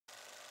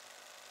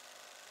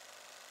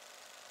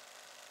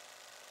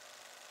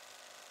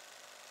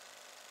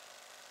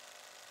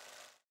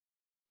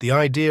The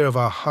idea of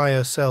our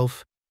higher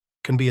self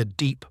can be a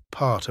deep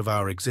part of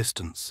our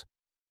existence.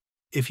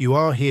 If you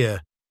are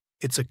here,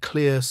 it's a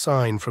clear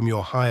sign from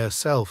your higher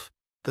self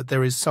that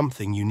there is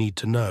something you need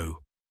to know.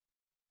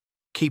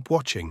 Keep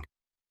watching.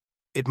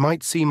 It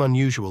might seem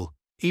unusual,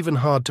 even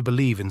hard to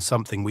believe in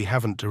something we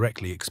haven't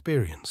directly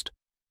experienced.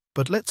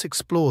 But let's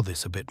explore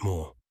this a bit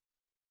more.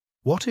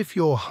 What if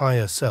your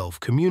higher self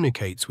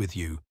communicates with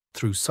you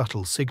through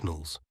subtle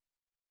signals?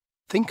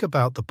 Think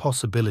about the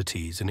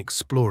possibilities in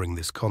exploring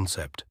this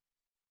concept.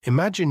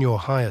 Imagine your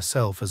higher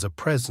self as a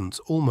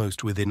presence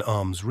almost within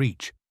arm's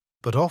reach,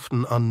 but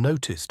often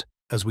unnoticed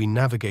as we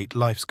navigate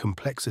life's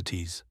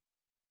complexities.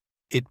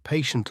 It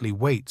patiently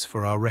waits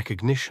for our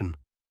recognition,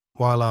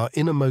 while our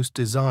innermost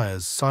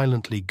desires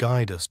silently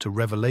guide us to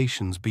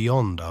revelations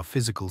beyond our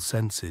physical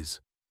senses.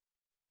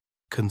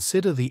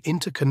 Consider the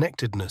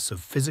interconnectedness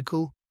of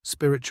physical,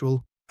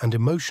 spiritual, and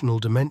emotional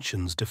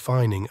dimensions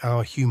defining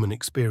our human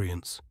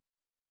experience.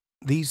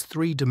 These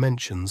three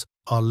dimensions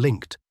are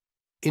linked,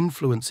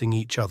 influencing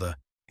each other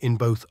in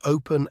both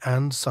open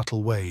and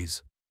subtle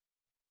ways.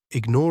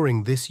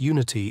 Ignoring this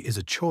unity is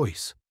a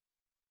choice,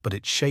 but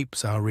it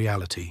shapes our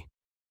reality.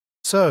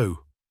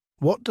 So,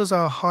 what does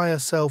our higher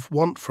self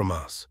want from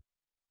us?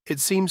 It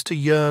seems to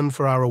yearn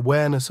for our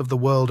awareness of the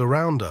world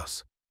around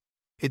us.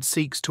 It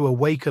seeks to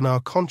awaken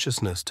our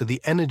consciousness to the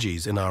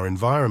energies in our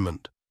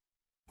environment.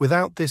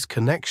 Without this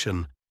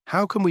connection,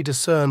 how can we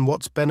discern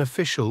what's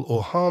beneficial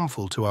or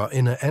harmful to our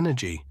inner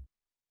energy?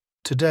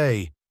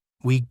 Today,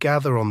 we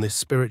gather on this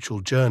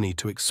spiritual journey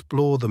to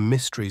explore the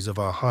mysteries of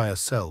our higher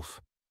self.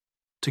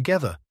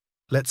 Together,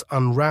 let's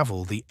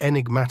unravel the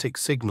enigmatic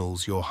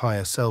signals your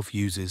higher self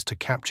uses to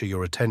capture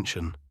your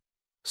attention.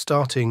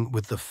 Starting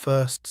with the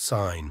first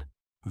sign,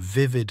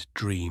 vivid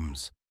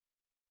dreams.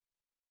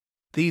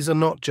 These are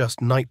not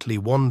just nightly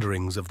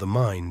wanderings of the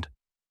mind,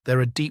 they're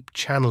a deep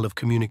channel of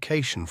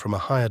communication from a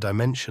higher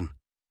dimension.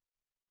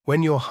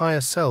 When your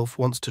higher self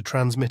wants to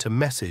transmit a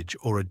message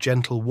or a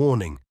gentle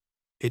warning,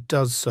 it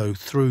does so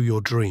through your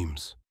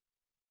dreams.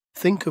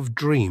 Think of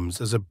dreams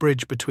as a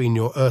bridge between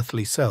your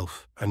earthly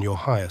self and your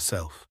higher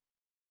self.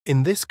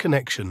 In this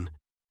connection,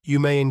 you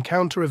may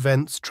encounter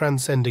events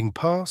transcending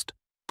past,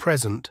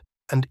 present,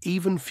 and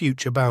even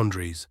future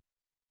boundaries.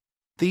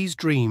 These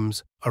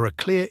dreams are a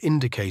clear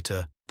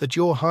indicator that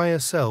your higher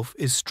self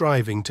is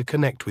striving to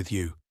connect with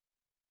you.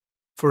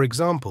 For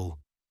example,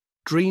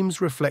 dreams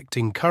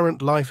reflecting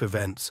current life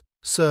events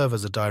serve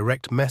as a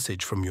direct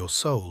message from your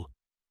soul,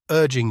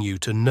 urging you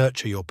to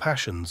nurture your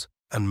passions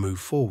and move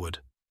forward.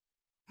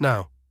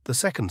 Now, the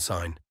second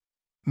sign,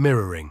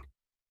 mirroring.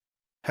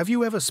 Have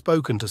you ever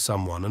spoken to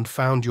someone and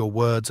found your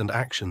words and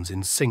actions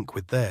in sync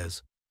with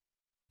theirs?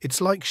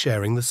 It's like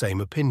sharing the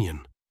same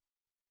opinion.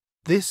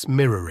 This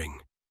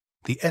mirroring,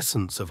 the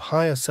essence of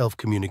higher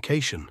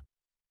self-communication,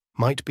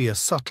 might be a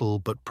subtle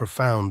but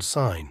profound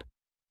sign.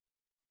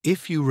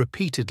 If you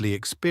repeatedly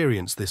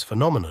experience this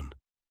phenomenon,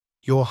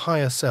 your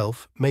higher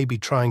self may be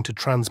trying to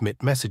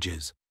transmit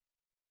messages.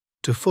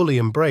 To fully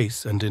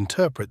embrace and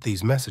interpret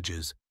these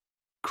messages,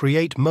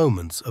 create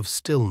moments of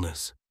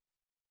stillness.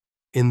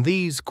 In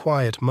these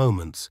quiet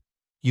moments,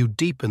 you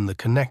deepen the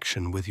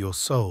connection with your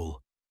soul,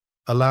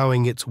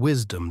 allowing its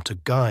wisdom to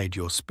guide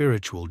your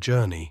spiritual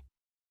journey.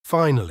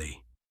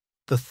 Finally,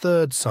 the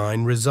third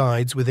sign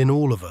resides within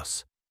all of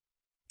us,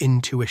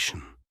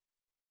 intuition.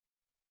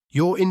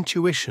 Your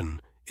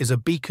intuition is a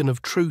beacon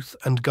of truth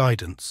and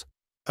guidance,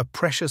 a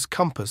precious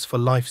compass for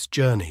life's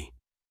journey.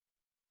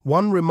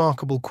 One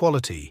remarkable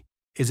quality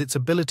is its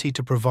ability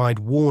to provide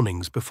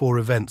warnings before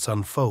events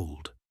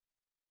unfold.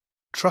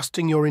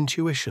 Trusting your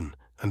intuition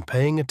and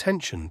paying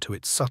attention to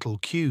its subtle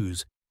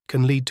cues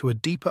can lead to a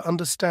deeper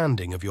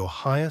understanding of your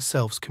higher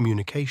self's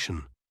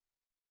communication.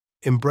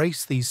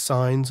 Embrace these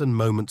signs and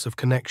moments of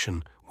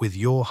connection with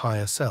your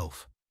higher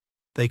self.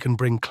 They can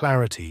bring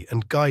clarity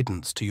and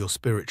guidance to your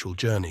spiritual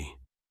journey.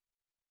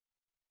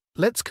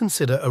 Let's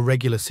consider a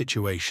regular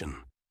situation.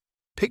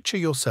 Picture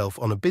yourself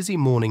on a busy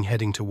morning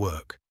heading to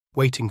work,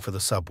 waiting for the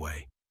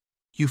subway.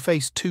 You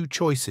face two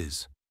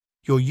choices,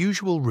 your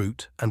usual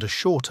route and a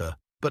shorter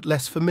but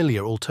less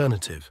familiar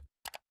alternative.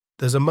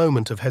 There's a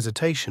moment of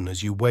hesitation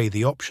as you weigh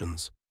the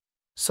options.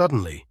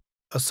 Suddenly,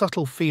 a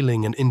subtle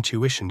feeling and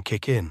intuition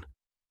kick in.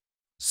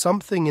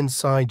 Something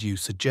inside you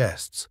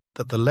suggests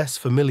that the less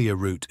familiar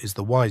route is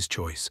the wise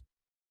choice.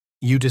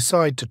 You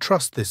decide to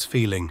trust this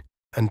feeling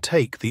and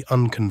take the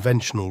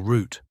unconventional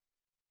route.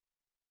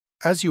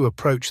 As you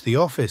approach the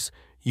office,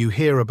 you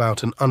hear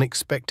about an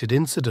unexpected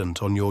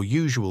incident on your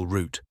usual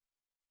route,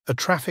 a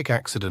traffic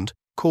accident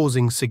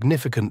causing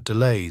significant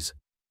delays.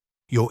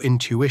 Your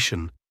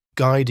intuition,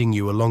 guiding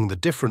you along the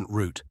different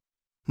route,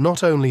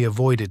 not only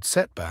avoided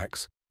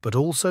setbacks, but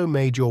also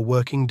made your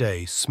working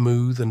day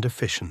smooth and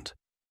efficient.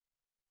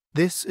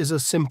 This is a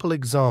simple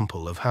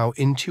example of how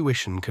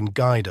intuition can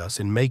guide us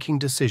in making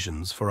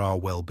decisions for our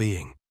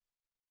well-being.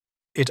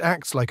 It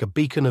acts like a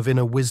beacon of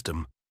inner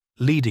wisdom,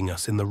 leading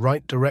us in the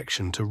right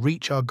direction to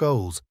reach our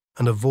goals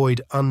and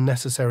avoid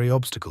unnecessary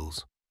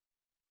obstacles.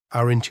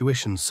 Our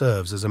intuition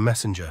serves as a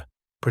messenger,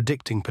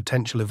 predicting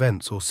potential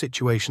events or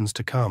situations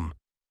to come.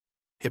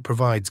 It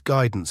provides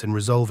guidance in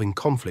resolving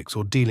conflicts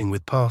or dealing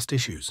with past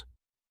issues.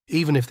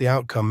 Even if the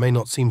outcome may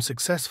not seem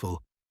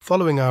successful,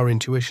 following our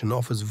intuition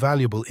offers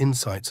valuable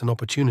insights and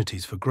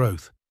opportunities for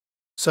growth.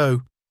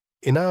 So,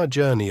 in our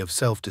journey of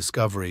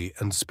self-discovery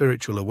and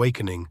spiritual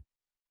awakening,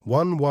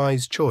 one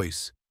wise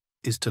choice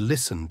is to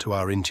listen to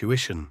our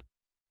intuition.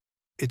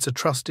 It's a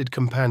trusted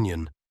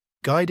companion,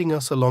 guiding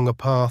us along a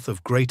path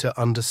of greater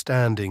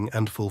understanding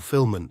and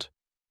fulfillment.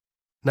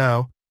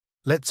 Now,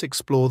 let's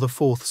explore the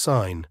fourth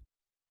sign,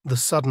 the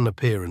sudden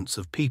appearance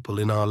of people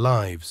in our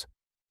lives.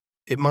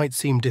 It might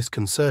seem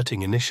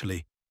disconcerting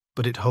initially,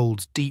 but it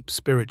holds deep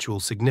spiritual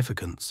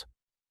significance.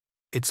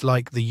 It's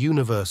like the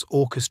universe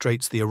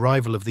orchestrates the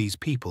arrival of these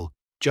people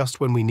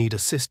just when we need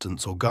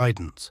assistance or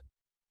guidance.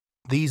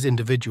 These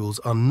individuals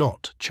are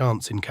not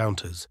chance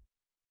encounters.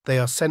 They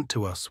are sent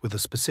to us with a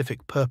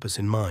specific purpose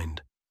in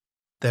mind.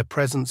 Their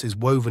presence is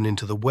woven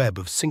into the web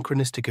of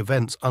synchronistic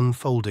events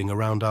unfolding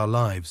around our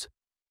lives.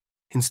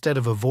 Instead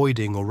of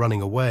avoiding or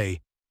running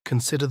away,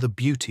 consider the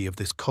beauty of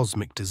this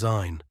cosmic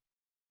design.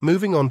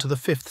 Moving on to the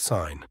fifth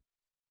sign,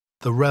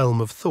 the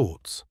realm of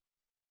thoughts.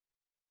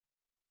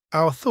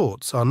 Our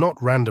thoughts are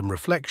not random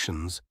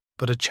reflections,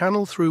 but a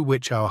channel through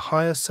which our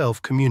higher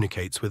self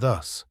communicates with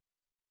us.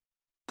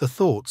 The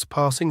thoughts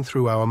passing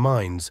through our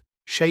minds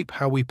shape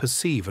how we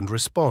perceive and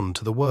respond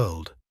to the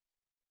world.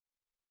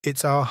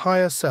 It's our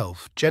higher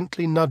self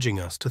gently nudging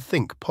us to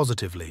think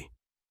positively,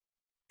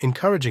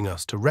 encouraging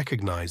us to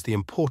recognize the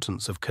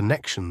importance of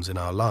connections in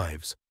our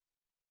lives.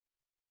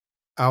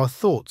 Our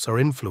thoughts are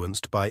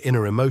influenced by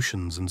inner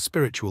emotions and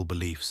spiritual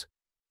beliefs,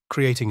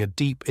 creating a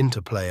deep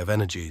interplay of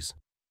energies.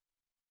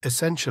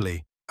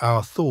 Essentially,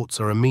 our thoughts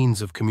are a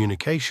means of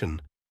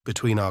communication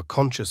between our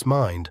conscious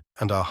mind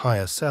and our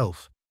higher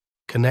self,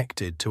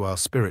 connected to our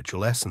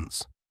spiritual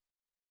essence.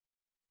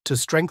 To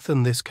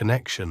strengthen this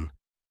connection,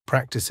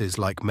 practices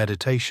like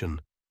meditation,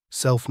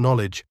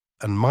 self-knowledge,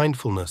 and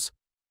mindfulness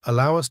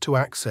allow us to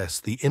access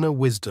the inner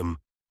wisdom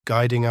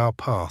guiding our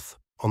path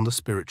on the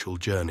spiritual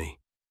journey.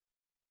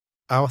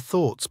 Our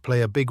thoughts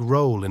play a big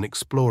role in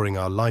exploring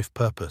our life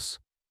purpose.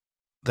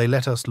 They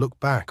let us look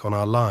back on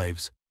our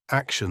lives,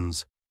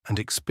 actions, and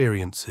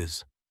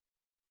experiences.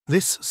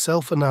 This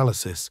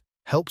self-analysis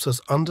helps us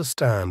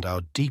understand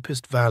our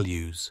deepest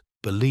values,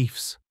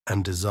 beliefs,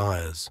 and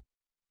desires,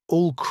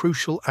 all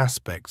crucial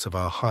aspects of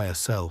our higher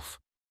self.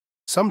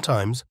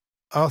 Sometimes,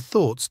 our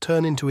thoughts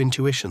turn into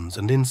intuitions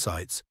and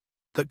insights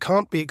that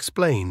can't be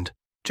explained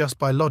just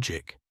by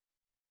logic.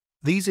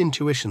 These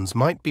intuitions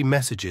might be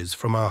messages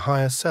from our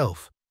higher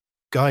self,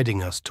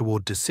 guiding us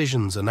toward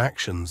decisions and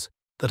actions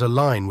that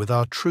align with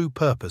our true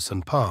purpose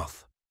and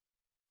path.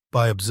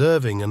 By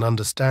observing and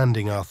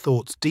understanding our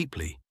thoughts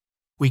deeply,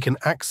 we can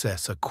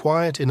access a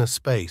quiet inner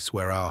space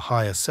where our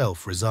higher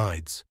self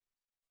resides.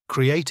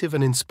 Creative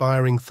and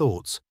inspiring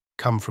thoughts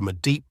come from a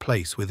deep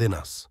place within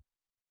us.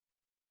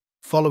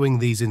 Following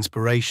these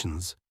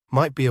inspirations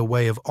might be a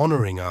way of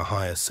honoring our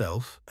higher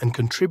self and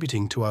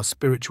contributing to our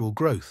spiritual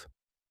growth.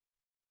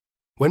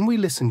 When we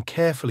listen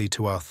carefully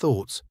to our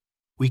thoughts,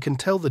 we can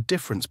tell the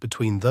difference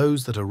between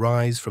those that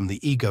arise from the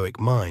egoic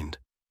mind,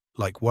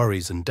 like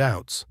worries and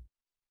doubts,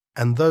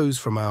 and those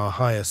from our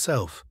higher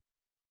self,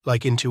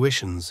 like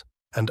intuitions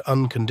and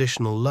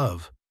unconditional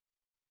love.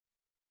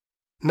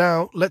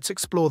 Now, let's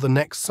explore the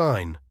next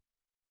sign,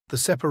 the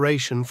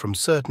separation from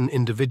certain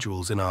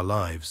individuals in our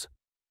lives.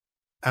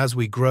 As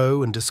we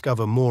grow and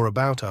discover more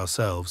about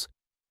ourselves,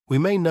 we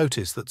may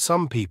notice that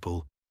some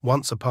people,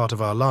 once a part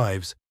of our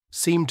lives,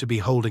 seem to be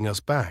holding us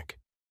back.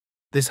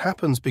 This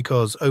happens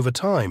because, over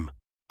time,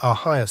 our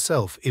higher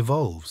self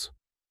evolves.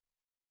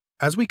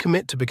 As we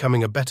commit to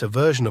becoming a better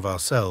version of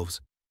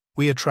ourselves,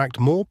 we attract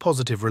more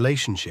positive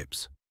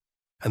relationships,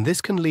 and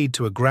this can lead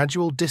to a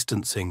gradual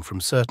distancing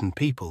from certain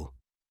people.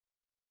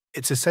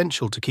 It's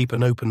essential to keep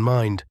an open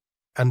mind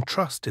and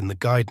trust in the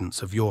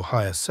guidance of your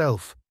higher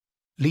self,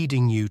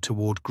 leading you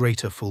toward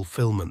greater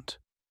fulfillment.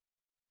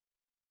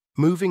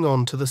 Moving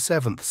on to the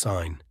seventh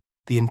sign,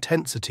 the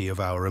intensity of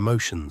our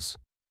emotions.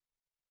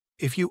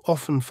 If you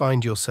often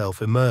find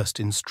yourself immersed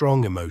in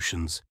strong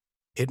emotions,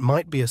 it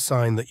might be a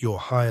sign that your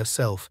higher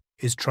self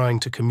is trying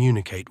to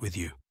communicate with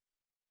you.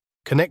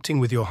 Connecting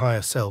with your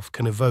higher self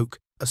can evoke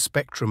a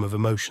spectrum of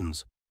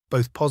emotions,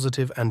 both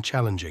positive and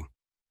challenging.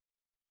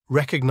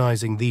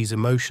 Recognizing these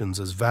emotions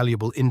as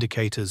valuable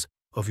indicators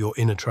of your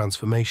inner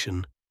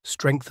transformation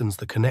strengthens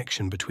the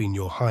connection between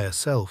your higher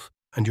self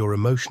and your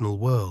emotional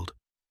world.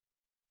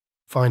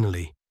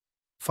 Finally,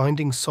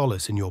 finding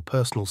solace in your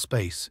personal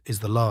space is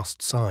the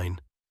last sign.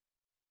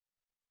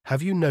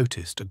 Have you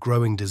noticed a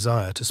growing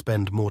desire to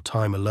spend more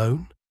time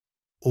alone,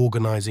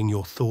 organizing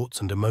your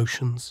thoughts and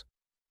emotions?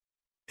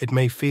 It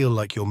may feel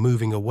like you're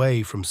moving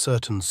away from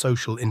certain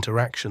social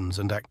interactions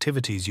and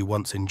activities you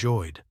once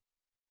enjoyed.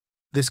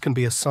 This can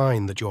be a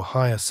sign that your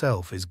higher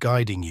self is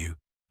guiding you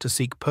to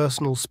seek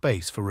personal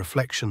space for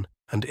reflection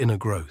and inner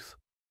growth.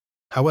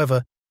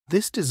 However,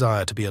 this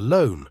desire to be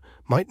alone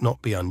might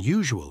not be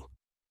unusual.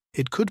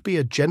 It could be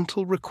a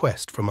gentle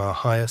request from our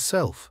higher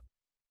self.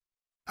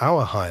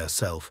 Our higher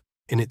self,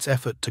 in its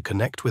effort to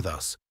connect with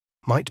us,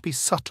 might be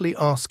subtly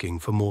asking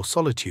for more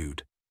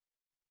solitude.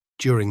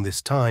 During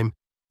this time,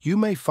 you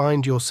may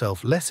find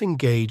yourself less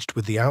engaged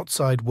with the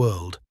outside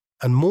world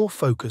and more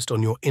focused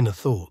on your inner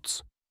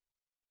thoughts.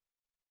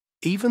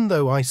 Even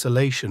though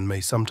isolation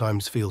may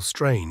sometimes feel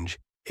strange,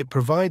 it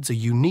provides a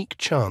unique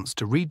chance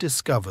to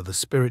rediscover the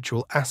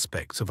spiritual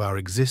aspects of our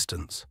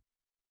existence.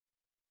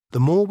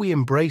 The more we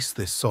embrace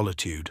this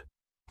solitude,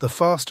 the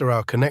faster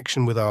our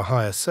connection with our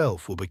higher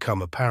self will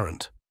become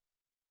apparent.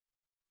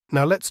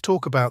 Now let's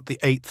talk about the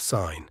eighth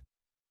sign,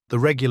 the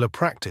regular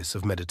practice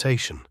of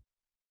meditation.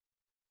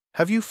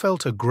 Have you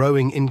felt a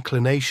growing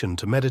inclination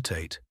to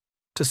meditate,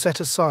 to set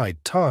aside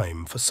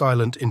time for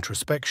silent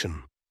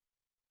introspection?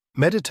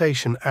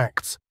 Meditation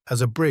acts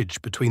as a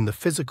bridge between the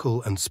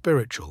physical and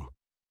spiritual,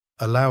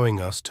 allowing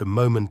us to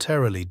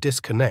momentarily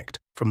disconnect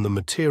from the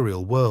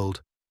material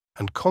world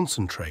and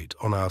concentrate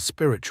on our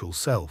spiritual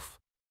self.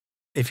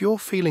 If you're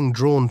feeling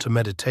drawn to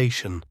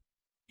meditation,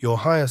 your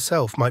higher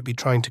self might be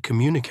trying to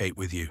communicate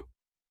with you.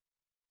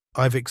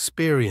 I've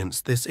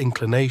experienced this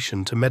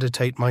inclination to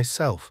meditate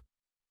myself,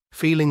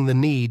 feeling the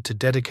need to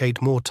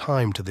dedicate more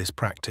time to this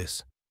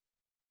practice.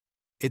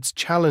 It's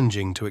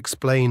challenging to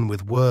explain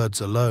with words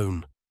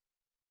alone,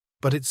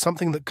 but it's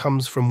something that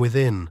comes from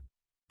within,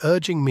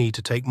 urging me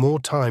to take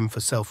more time for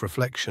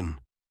self-reflection.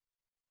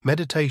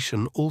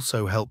 Meditation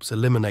also helps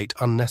eliminate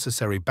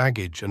unnecessary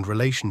baggage and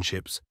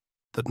relationships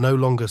that no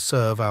longer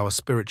serve our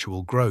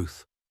spiritual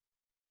growth.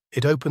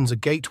 It opens a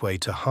gateway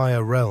to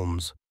higher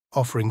realms,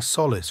 offering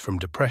solace from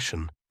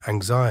depression,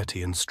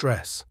 anxiety, and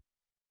stress.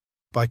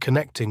 By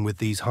connecting with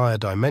these higher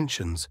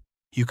dimensions,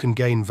 you can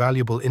gain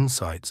valuable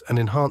insights and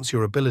enhance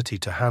your ability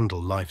to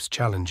handle life's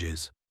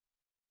challenges.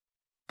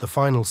 The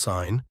final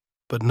sign,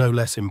 but no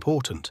less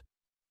important,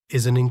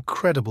 is an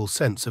incredible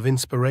sense of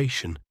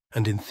inspiration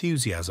and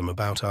enthusiasm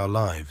about our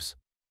lives.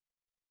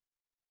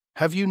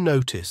 Have you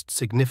noticed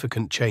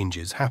significant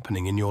changes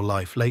happening in your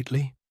life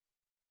lately?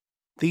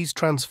 These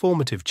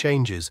transformative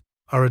changes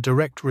are a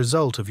direct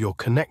result of your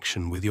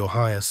connection with your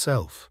higher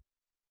self.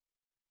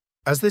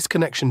 As this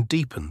connection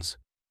deepens,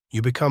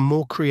 you become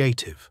more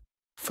creative,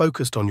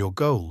 focused on your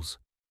goals,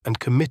 and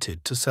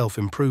committed to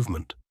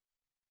self-improvement.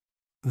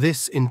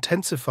 This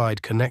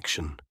intensified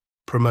connection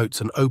promotes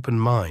an open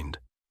mind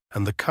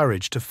and the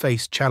courage to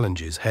face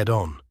challenges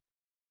head-on.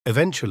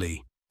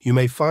 Eventually, you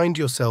may find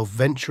yourself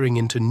venturing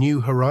into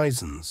new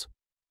horizons,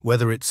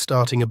 whether it's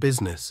starting a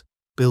business,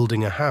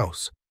 building a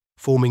house,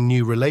 forming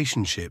new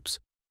relationships,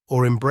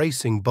 or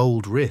embracing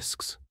bold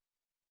risks.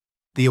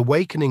 The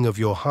awakening of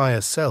your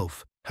higher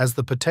self has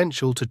the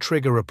potential to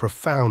trigger a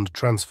profound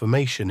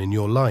transformation in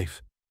your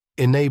life,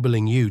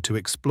 enabling you to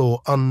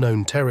explore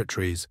unknown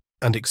territories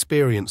and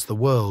experience the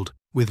world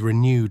with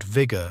renewed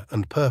vigor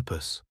and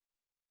purpose.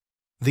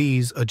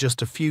 These are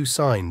just a few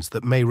signs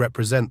that may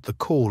represent the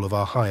call of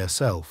our higher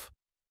self.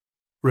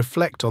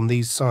 Reflect on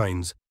these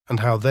signs and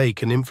how they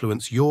can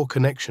influence your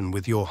connection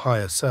with your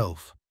higher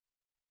self.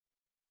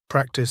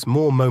 Practice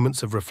more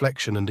moments of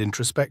reflection and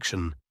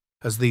introspection,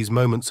 as these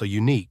moments are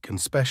unique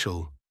and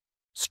special,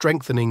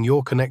 strengthening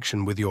your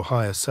connection with your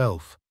higher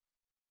self.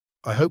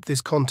 I hope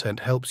this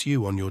content helps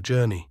you on your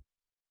journey.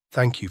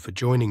 Thank you for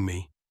joining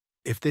me.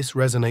 If this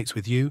resonates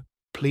with you,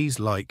 please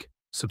like,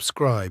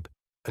 subscribe,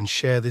 and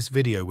share this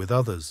video with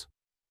others.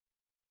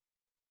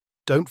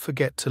 Don't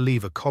forget to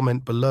leave a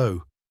comment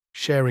below,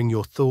 sharing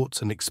your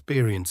thoughts and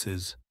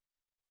experiences.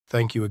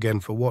 Thank you again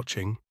for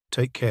watching.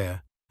 Take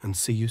care, and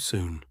see you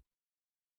soon.